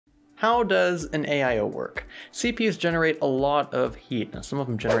How does an AIO work? CPUs generate a lot of heat. Now, some of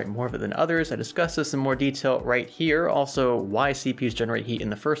them generate more of it than others. I discuss this in more detail right here. Also, why CPUs generate heat in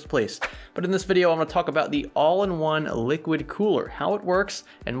the first place. But in this video, I'm going to talk about the all-in-one liquid cooler, how it works,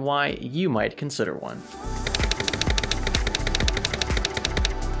 and why you might consider one.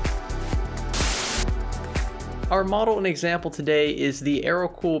 Our model and example today is the Aural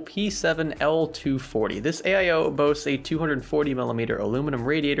P7L240. This AIO boasts a 240mm aluminum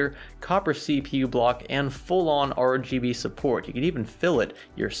radiator, copper CPU block, and full-on RGB support. You can even fill it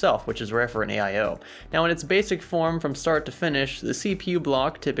yourself, which is rare for an AIO. Now, in its basic form from start to finish, the CPU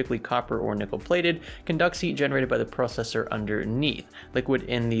block, typically copper or nickel-plated, conducts heat generated by the processor underneath. Liquid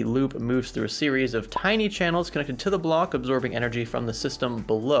in the loop moves through a series of tiny channels connected to the block, absorbing energy from the system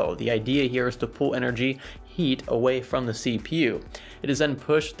below. The idea here is to pull heat away from the CPU. It is then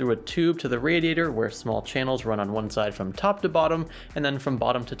pushed through a tube to the radiator where small channels run on one side from top to bottom and then from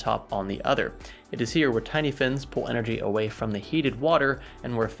bottom to top on the other. It is here where tiny fins pull energy away from the heated water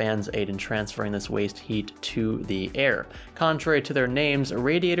and where fans aid in transferring this waste heat to the air. Contrary to their names,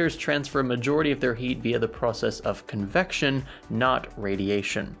 radiators transfer a majority of their heat via the process of convection, not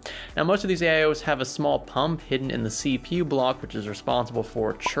radiation. Now, most of these AIOs have a small pump hidden in the CPU block, which is responsible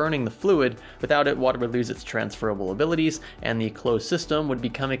for churning the fluid. Without it, water would lose its transferable abilities, and the closed system would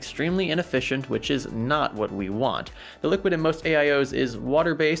become extremely inefficient, which is not what we want. The liquid in most AIOs is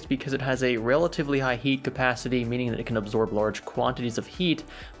water-based because it has a relatively high heat capacity, meaning that it can absorb large quantities of heat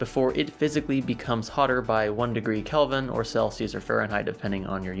before it physically becomes hotter by 1 degree Kelvin or Celsius or Fahrenheit, depending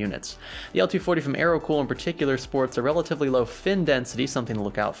on your units. The L240 from Aural in particular sports a relatively low fin density, something to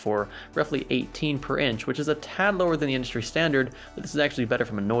look out for, roughly 18 per inch, which is a tad lower than the industry standard, but this is actually better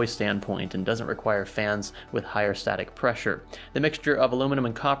from a noise standpoint and doesn't require fans with higher static pressure. The mixture of aluminum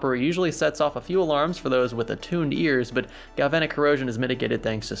and copper usually sets off a few alarms for those with attuned ears, but galvanic corrosion is mitigated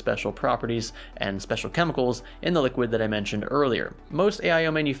thanks to special properties and special chemicals in the liquid that I mentioned earlier. Most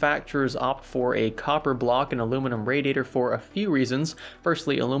AIO manufacturers opt for a copper block and aluminum radiator for a few reasons.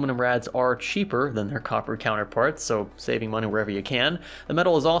 Firstly, aluminum rads are cheaper than their copper counterparts, so saving money wherever you can. The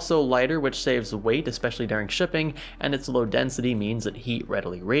metal is also lighter, which saves weight, especially during shipping, and its low density means that heat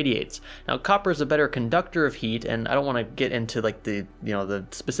readily radiates. Now, copper is a better conductor of heat, and I don't want to get into like the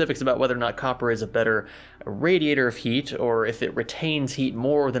specifics about whether or not copper is a better radiator of heat or if it retains heat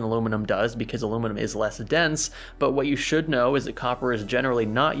more than aluminum does, because aluminum is less dense. But what you should know is that copper is generally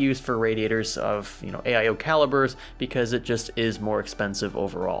not used for radiators of AIO calibers because it just is more expensive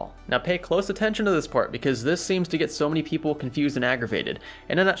overall. Now, pay close attention to this part because this seems to get so many people confused and aggravated.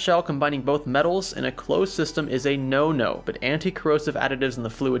 In a nutshell, combining both metals in a closed system is a no-no, but anti-corrosive additives in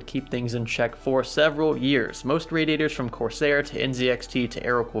the fluid keep things in check for several years. Most radiators from Corsair to NZXT to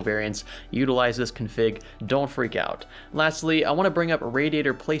Aural variants utilize this config. Don't freak out. Lastly, I want to bring up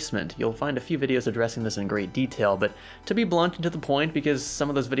radiator placement. You'll find a few videos addressing this in great detail, but to be blunt and to the point, because some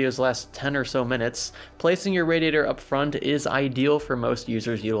of those videos last 10 or so minutes, placing your radiator up front is ideal for most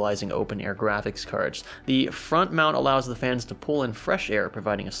users utilizing open air graphics cards. The front mount allows the fans to pull in fresh air,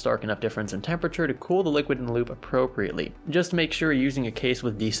 providing a stark enough difference in temperature to cool the liquid in the loop appropriately. Just make sure you're using a case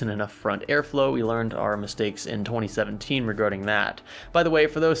with decent enough front airflow. We learned our mistakes in 2017 regarding that. By the way,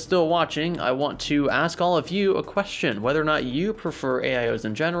 for those still watching, I want to ask all of you a question, whether or not you prefer AIOs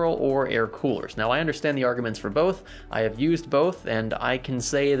in general or air coolers. Now, I understand the arguments for both. I have used both, and I can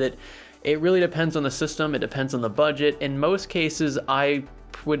say that it really depends on the system, it depends on the budget. In most cases, I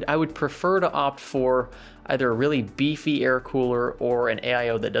would prefer to opt for either a really beefy air cooler or an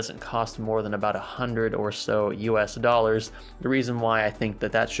AIO that doesn't cost more than about $100 or so US dollars. The reason why I think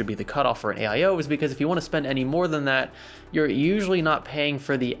that that should be the cutoff for an AIO is because if you want to spend any more than that, you're usually not paying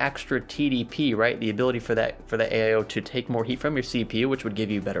for the extra TDP, right? The ability for the AIO to take more heat from your CPU, which would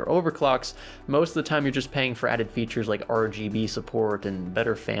give you better overclocks. Most of the time, you're just paying for added features like RGB support and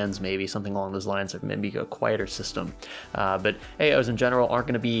better fans, maybe something along those lines, or maybe a quieter system. But AIOs in general aren't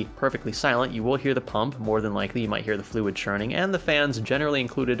going to be perfectly silent. You will hear the pump. More than likely, you might hear the fluid churning, and the fans generally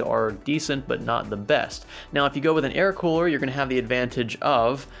included are decent, but not the best. Now, if you go with an air cooler, you're going to have the advantage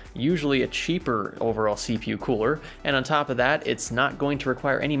of usually a cheaper overall CPU cooler, and on top of that, it's not going to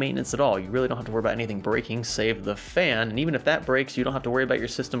require any maintenance at all. You really don't have to worry about anything breaking save the fan, and even if that breaks, you don't have to worry about your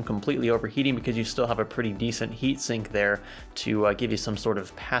system completely overheating because you still have a pretty decent heat sink there to give you some sort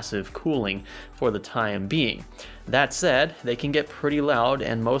of passive cooling for the time being. That said, they can get pretty loud,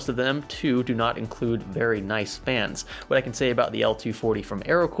 and most of them too do not include very very nice fans. What I can say about the L240 from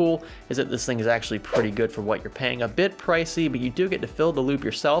Aerocool is that this thing is actually pretty good for what you're paying. A bit pricey, but you do get to fill the loop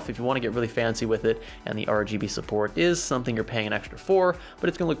yourself if you want to get really fancy with it, and the RGB support is something you're paying an extra for, but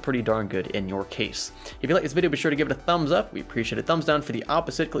it's going to look pretty darn good in your case. If you like this video, be sure to give it a thumbs up. We appreciate it. Thumbs down for the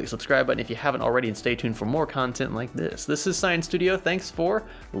opposite. Click the subscribe button if you haven't already, and stay tuned for more content like this. This is Science Studio. Thanks for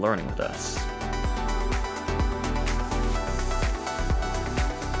learning with us.